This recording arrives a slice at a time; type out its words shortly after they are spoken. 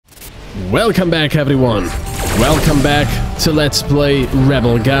Welcome back, everyone. Welcome back to Let's Play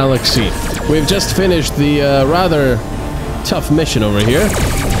Rebel Galaxy. We've just finished the rather tough mission over here.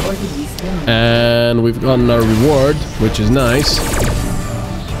 And we've gotten our reward, which is nice.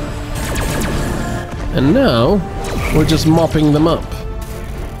 And now, we're just mopping them up.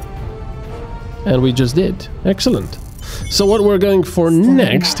 And we just did. Excellent. So what we're going for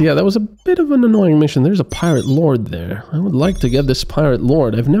next... Yeah, that was a bit of an annoying mission. There's a pirate lord there. I would like to get this pirate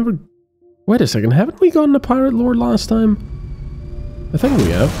lord. I've never... Wait a second, haven't we gotten a pirate lord last time? I think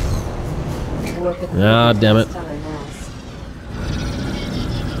we have. Ah, damn it.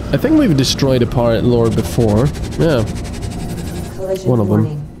 I think we've destroyed a pirate lord before. Yeah. One of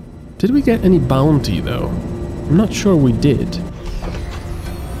them. Did we get any bounty, though? I'm not sure we did.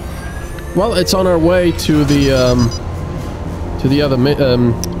 Well, it's on our way to the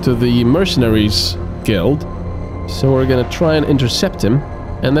mercenaries guild. So we're gonna try and intercept him,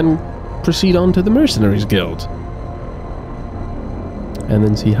 and then proceed on to the mercenaries guild. And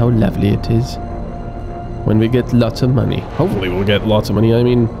then see how lovely it is when we get lots of money. Hopefully we'll get lots of money. I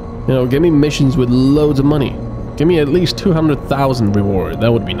mean, you know, give me missions with loads of money. Give me at least 200,000 reward.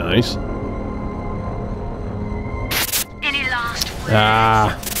 That would be nice. Any last words?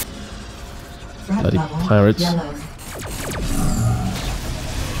 Ah. Bloody pirates.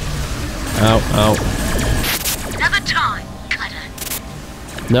 Ow, ow. Another time, Cutter.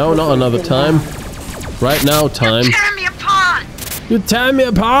 No, not another time. Right now time. You're tearing me apart! You're tearing me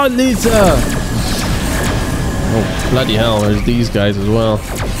apart, Lisa! Oh, bloody hell, there's these guys as well.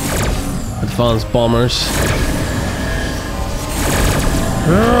 Advanced bombers.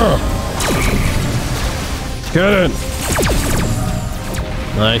 Ah. Get it!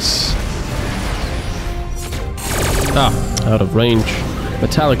 Nice. Ah, out of range.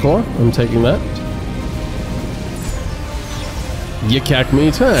 Metallic ore, I'm taking that. Yikak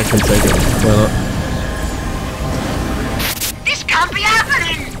meat, I can take it. Why not? This can't be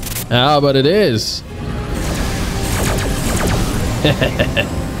happening! Ah, but it is.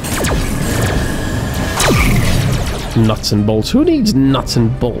 Nuts and bolts. Who needs nuts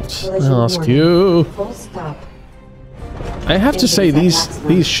and bolts? I ask you. I have to say,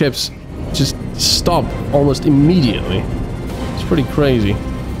 these ships just stop almost immediately. It's pretty crazy.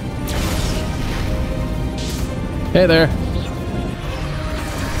 Hey there.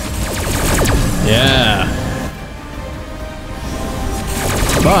 Yeah.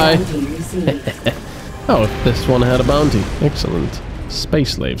 Bye. Oh, this one had a bounty. Excellent.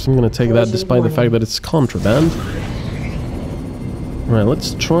 Space slaves. I'm gonna take that despite the fact that it's contraband. Right,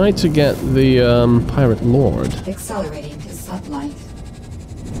 let's try to get the pirate lord. Accelerating to sublight.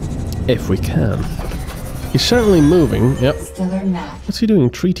 If we can. He's certainly moving. Yep. Stellar map. What's he doing?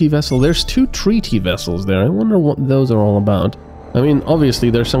 Treaty vessel. There's 2 treaty vessels there. I wonder what those are all about. I mean, obviously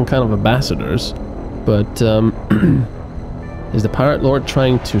there's some kind of ambassadors, but is the pirate lord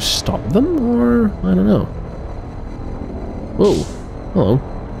trying to stop them, or I don't know. Whoa. Hello.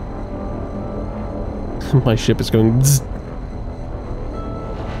 My ship is going zzz.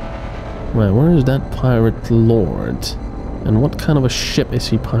 Right, where is that pirate lord? And what kind of a ship is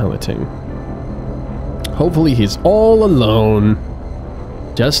he piloting? Hopefully he's all alone.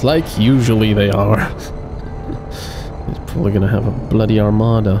 Just like usually they are. He's probably gonna have a bloody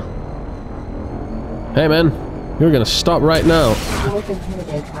armada. Hey man, you're gonna stop right now.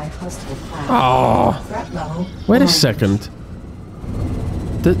 Oh, wait a second.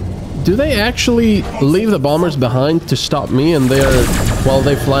 Do they actually leave the bombers behind to stop me and while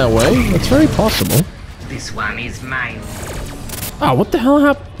they fly away? That's very possible. This one is mine. Ah, what the hell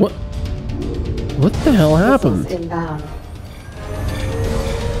happened? What the hell happened?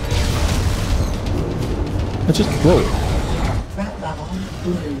 Whoa.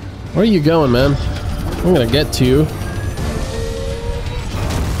 Where are you going, man? I'm gonna get to you.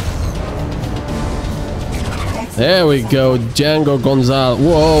 There we go, Django Gonzalez.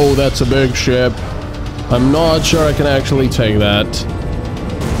 Whoa, that's a big ship. I'm not sure I can actually take that.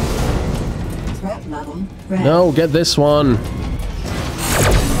 No, get this one.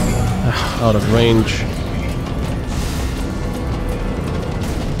 Out of range.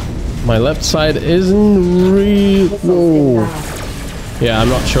 My left side isn't Whoa. Yeah, I'm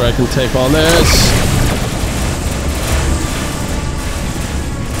not sure I can take on this.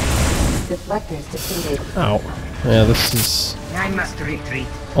 Ow. Yeah, this is... I must retreat.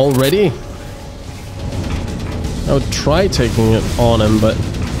 Already? I would try taking it on him, but...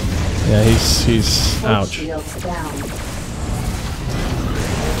 Yeah, he's... Ouch.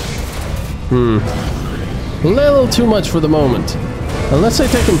 A little too much for the moment. Unless I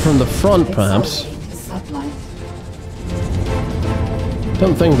take him from the front, perhaps.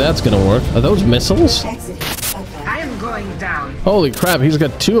 Don't think that's gonna work. Are those missiles? Exiting sublight. I am going down. Holy crap, he's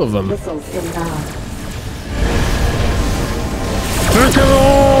got 2 of them. Missiles inbound. Taken!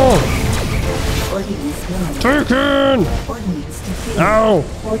 Ordnance known. Taken! Ordnance defeated. Ow!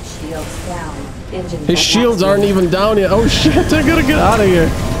 Port shields down. Engine His shields aren't even down yet. Oh shit, I gotta get out of here.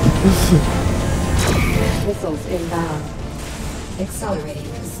 Missiles inbound. Accelerating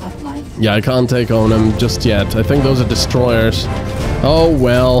to sublight. Yeah, I can't take on him just yet. I think those are destroyers. Oh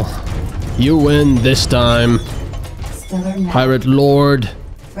well. You win this time. Stellar map. Pirate Lord.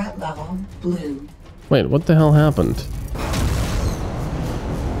 Threat level blue. Wait, what the hell happened?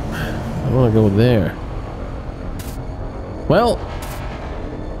 I wanna go there. Well,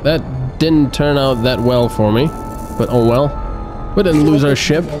 that didn't turn out that well for me. But oh well. We didn't lose our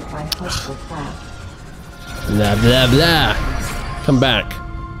ship. Blah blah blah. Come back.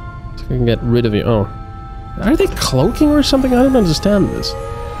 So I can get rid of you. Oh. Are they cloaking or something? I don't understand this.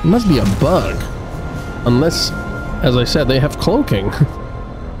 It must be a bug. Unless, as I said, they have cloaking.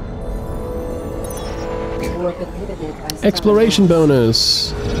 Exploration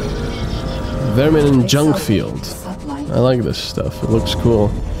bonus. Vermin and junk field. I like this stuff. It looks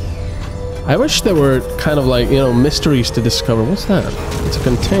cool. I wish there were kind of like, you know, mysteries to discover. What's that? It's a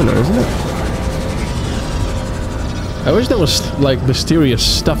container, isn't it? I wish there was like mysterious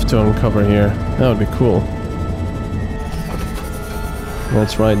stuff to uncover here. That would be cool.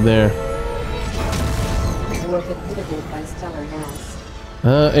 That's right there.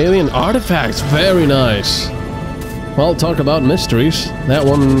 Alien artifacts. Very nice. Well, talk about mysteries. That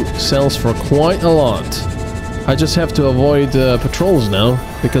one sells for quite a lot. I just have to avoid patrols now,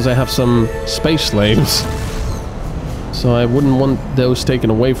 because I have some space slaves. So I wouldn't want those taken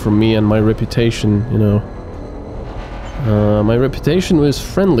away from me and my reputation, you know. My reputation was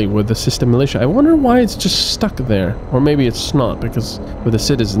friendly with the system militia. I wonder why it's just stuck there. Or maybe it's not, because with the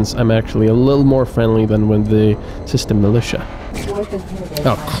citizens I'm actually a little more friendly than with the system militia.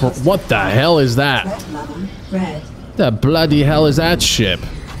 Oh, what the hell is that? Red. The bloody hell is that ship?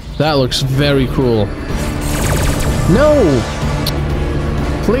 That looks very cool. No!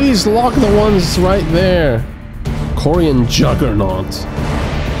 Please lock the ones right there. Korean Juggernaut.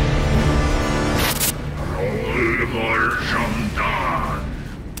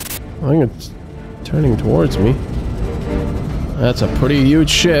 I think it's turning towards me. That's a pretty huge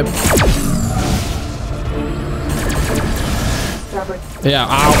ship. Yeah,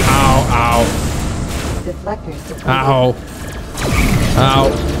 ow, ow, ow. Ow. Ow.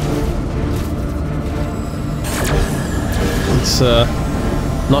 It's,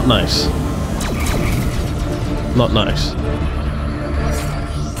 not nice. Not nice.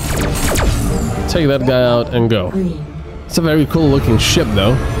 Take that guy out and go. It's a very cool looking ship,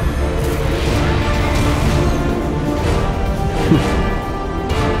 though.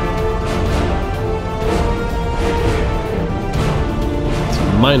 It's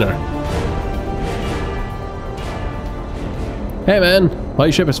a miner. Hey man, my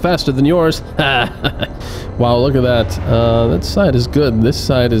ship is faster than yours. Wow, look at that. That side is good. This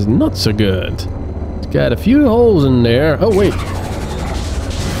side is not so good. It's got a few holes in there. Oh wait,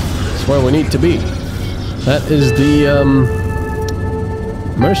 that's where we need to be. That is the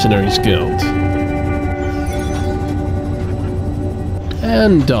Mercenaries Guild.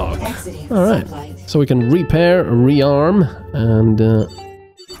 And dock. All right, so we can repair, rearm, and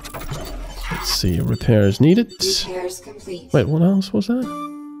let's see. Repairs needed. Repairs complete. Wait, what else was that?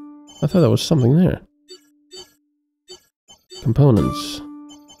 I thought that was something there. Components.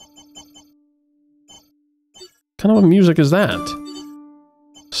 What kind of music is that?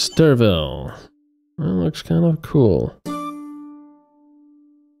 Sturville. That looks kind of cool.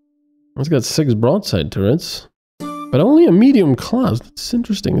 It's got 6 broadside turrets, but only a medium class. That's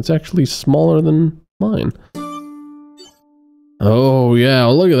interesting. It's actually smaller than mine. Oh yeah,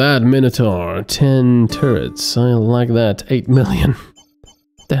 look at that Minotaur. 10 turrets. I like that. 8 million.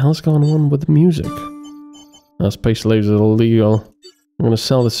 What the hell's going on with the music? Space slaves are illegal. I'm gonna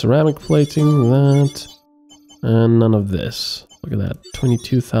sell the ceramic plating, that, and none of this. Look at that,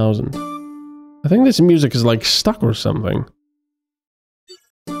 22,000. I think this music is like stuck or something.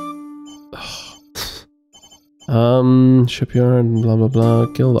 Shipyard, blah blah blah,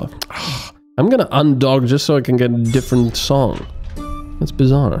 guild off. I'm gonna undog just so I can get a different song. That's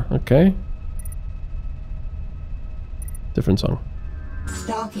bizarre, okay? Different song.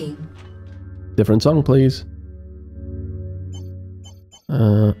 Stalking. Different song, please.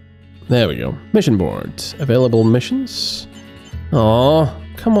 There we go. Mission board. Available missions. Oh,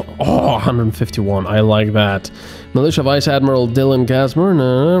 come on. Oh, 151. I like that. Militia Vice Admiral Dylan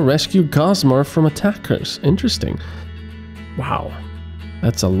Gasmer rescued Gosmar from attackers. Interesting. Wow.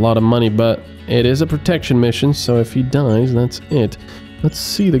 That's a lot of money, but it is a protection mission, so if he dies, that's it. Let's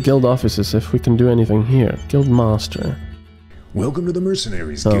see the guild offices, if we can do anything here. Guild master. Welcome to the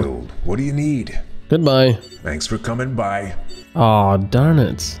Mercenaries Guild. What do you need? Goodbye. Thanks for coming by. Aw, darn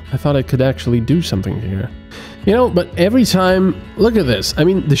it. I thought I could actually do something here. You know, but every time... Look at this. I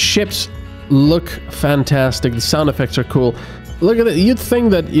mean, the ships look fantastic. The sound effects are cool. Look at it. You'd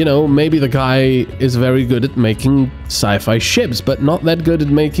think that, you know, maybe the guy is very good at making sci-fi ships, but not that good at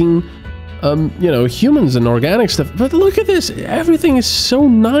making, you know, humans and organic stuff. But look at this. Everything is so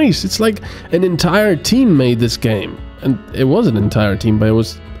nice. It's like an entire team made this game. And it was an entire team, but it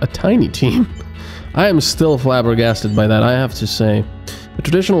was a tiny team. I am still flabbergasted by that, I have to say. The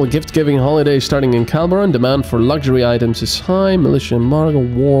traditional gift-giving holiday starting in Calbaran. Demand for luxury items is high. Militia embargo,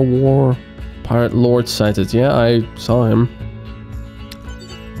 war. Pirate lord sighted. Yeah, I saw him.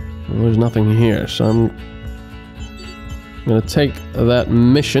 Well, there's nothing here, so I'm gonna take that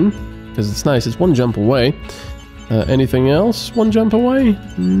mission, because it's nice. It's one jump away. Anything else? One jump away?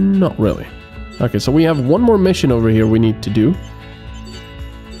 Not really. Okay, so we have one more mission over here we need to do.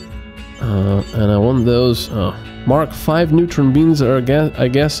 And I want those... Mark 5 neutron beams are, I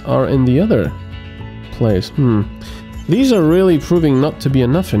guess, are in the other place. These are really proving not to be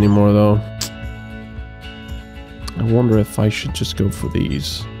enough anymore, though. I wonder if I should just go for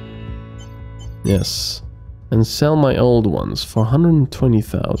these. Yes. And sell my old ones for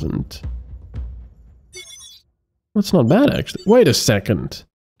 120,000. That's not bad, actually. Wait a second.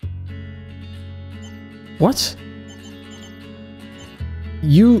 What?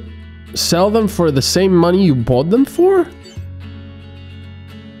 You sell them for the same money you bought them for?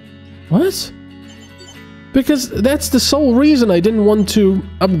 What? Because that's the sole reason I didn't want to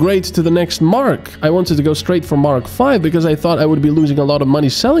upgrade to the next Mark. I wanted to go straight for Mark 5 because I thought I would be losing a lot of money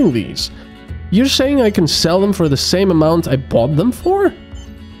selling these. You're saying I can sell them for the same amount I bought them for?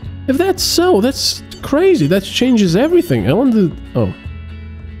 If that's so, that's crazy. That changes everything. I want to... Oh.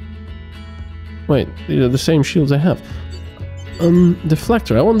 Wait, these are the same shields I have.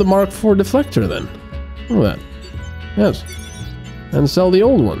 Deflector. I want the Mark IV deflector then. Look at that. Yes. And sell the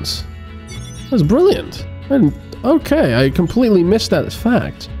old ones. That's brilliant. Okay, I completely missed that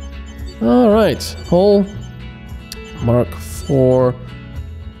fact. Alright. Hull. Mark IV.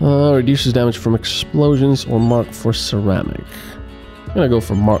 Reduces damage from explosions or Mark IV ceramic. I'm gonna go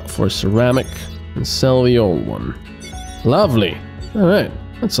for Mark IV ceramic and sell the old one. Lovely. Alright.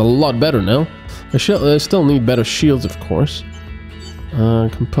 That's a lot better now. I still need better shields, of course.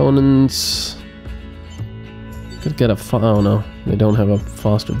 Components. Could get a... Oh no, they don't have a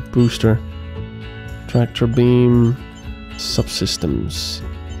faster booster. Tractor beam. Subsystems.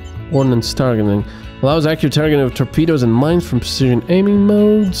 Ordnance targeting. Allows accurate targeting of torpedoes and mines from precision aiming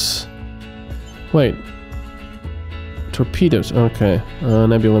modes. Wait. Torpedoes, okay.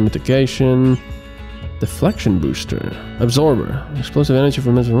 Nebula mitigation. Deflection booster. Absorber. Explosive energy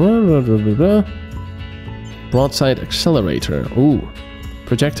from... Broadside accelerator. Ooh.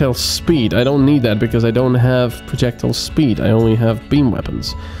 Projectile speed. I don't need that because I don't have projectile speed. I only have beam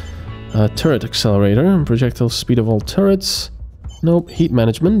weapons. Turret accelerator. Projectile speed of all turrets. Nope. Heat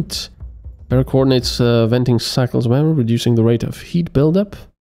management. Better coordinates venting cycles, whatever, reducing the rate of heat buildup.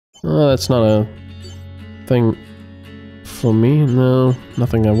 Oh, that's not a thing for me. No,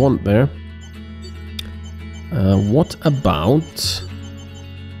 nothing I want there. What about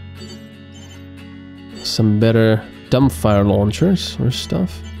some better dumbfire launchers or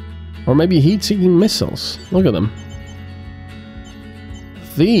stuff? Or maybe heat-seeking missiles. Look at them.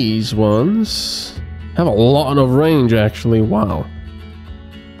 These ones have a lot of range, actually. Wow.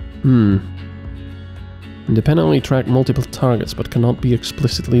 Independently track multiple targets, but cannot be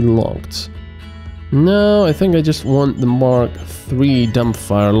explicitly logged. No, I think I just want the Mark III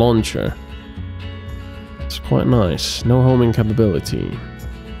dumbfire launcher. It's quite nice. No homing capability.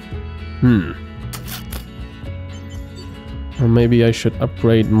 Or maybe I should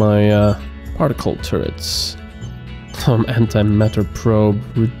upgrade my particle turrets. Antimatter probe.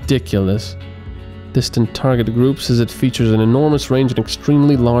 Ridiculous. Distant target group says it features an enormous range and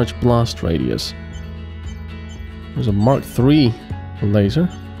extremely large blast radius. There's a Mark III laser.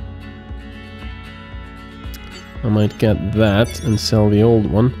 I might get that and sell the old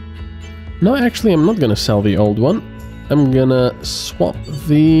one. No, actually, I'm not gonna sell the old one. I'm gonna swap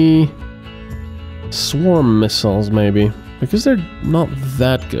the swarm missiles, maybe. Because they're not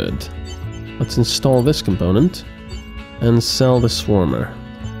that good. Let's install this component and sell the swarmer.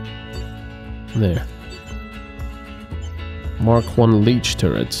 There. Mark I leech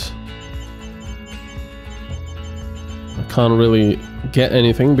turret. I can't really get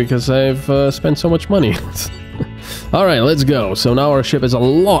anything because I've spent so much money. Alright, let's go. So now our ship is a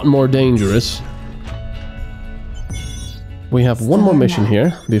lot more dangerous. We have one more mission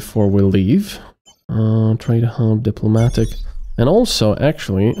here before we leave. Trade hub, diplomatic. And also,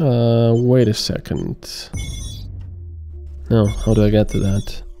 actually, wait a second. No, how do I get to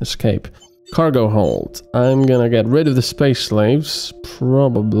that? Escape. Cargo hold. I'm gonna get rid of the space slaves.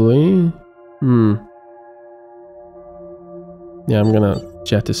 Probably. Yeah, I'm gonna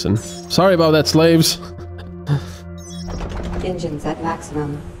jettison. Sorry about that, slaves. Engines at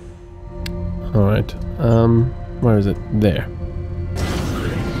maximum. Alright. Where is it? There.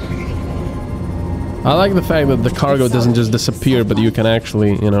 I like the fact that the cargo doesn't just disappear, but you can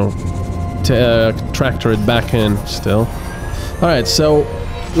actually, you know, tractor it back in still. Alright, so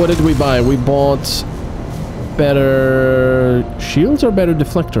what did we buy? We bought better shields or better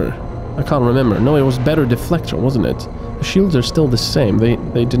deflector? I can't remember. No, it was better deflector, wasn't it? The shields are still the same. They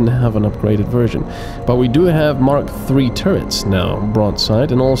didn't have an upgraded version. But we do have Mark III turrets now,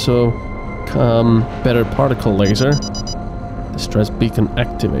 broadside, and also better particle laser. Distress beacon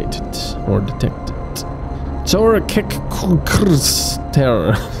activated or detected. Zora kick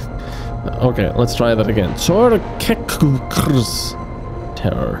terror. Okay, let's try that again. Zora kick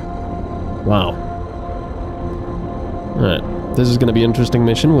terror. Wow. Alright, this is gonna be an interesting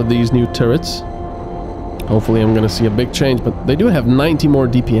mission with these new turrets. Hopefully I'm gonna see a big change, but they do have 90 more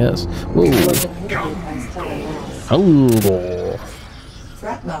DPS. Whoa. Oh.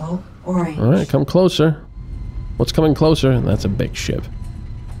 Threat level orange. Alright, come closer. What's coming closer? That's a big ship.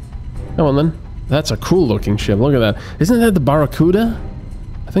 Come on then. That's a cool looking ship. Look at that. Isn't that the Barracuda?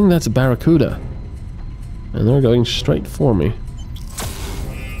 I think that's a Barracuda. And they're going straight for me.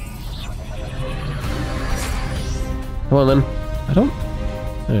 Come on then. I don't...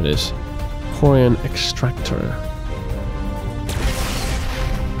 There it is. Korean extractor.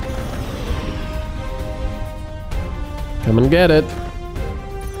 Come and get it.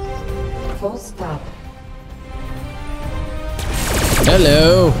 Full stop.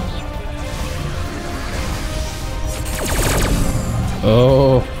 Hello.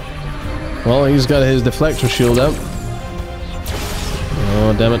 Oh. Well, he's got his deflector shield up.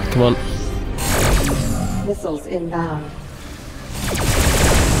 Oh, damn it. Come on. Missiles inbound.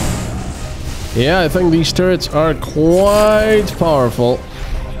 Yeah, I think these turrets are quite powerful.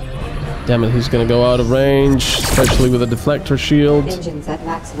 Damn it, he's gonna go out of range, especially with a deflector shield. Engines at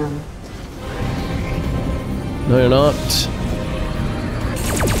maximum. No, you're not.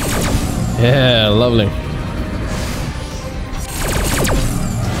 Yeah, lovely.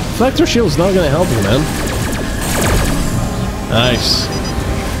 Deflector shield's not gonna help you, man. Nice.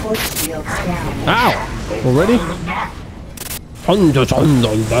 Ow! Already? Wow,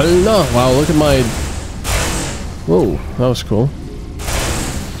 look at my... Whoa, that was cool.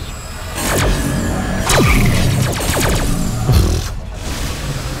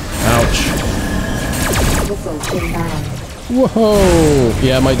 Ouch. Whoa!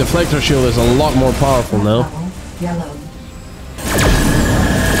 Yeah, my deflector shield is a lot more powerful now. Yellow.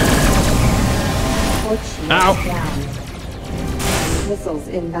 Ow! Missiles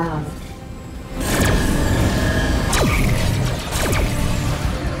inbound.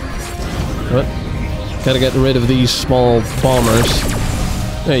 What? Gotta get rid of these small bombers.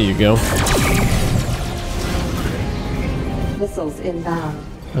 There you go. Missiles inbound.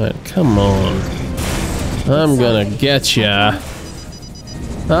 Alright, come on. I'm gonna get ya.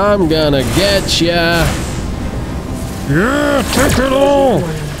 I'm gonna get ya. Yeah, take it all!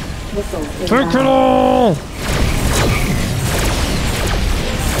 Take it all!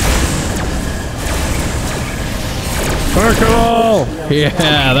 Take it all!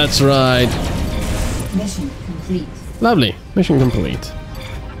 Yeah, that's right. Mission complete. Lovely. Mission complete.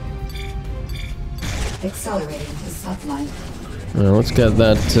 Accelerating to sublight. Well, let's get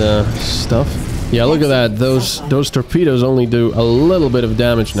that stuff. Yeah, look at that. Those torpedoes only do a little bit of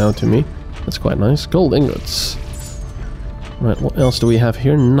damage now to me. That's quite nice. Gold ingots. Right, what else do we have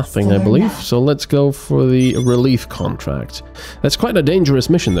here? Nothing, I believe. So let's go for the relief contract. That's quite a dangerous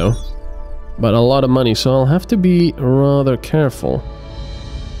mission, though. But a lot of money, so I'll have to be rather careful.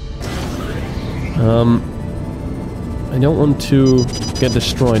 I don't want to get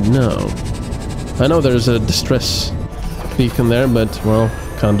destroyed now. I know there's a distress beacon there, but, well,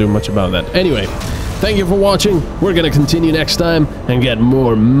 can't do much about that. Anyway, thank you for watching. We're gonna continue next time and get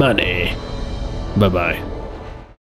more money. Bye-bye.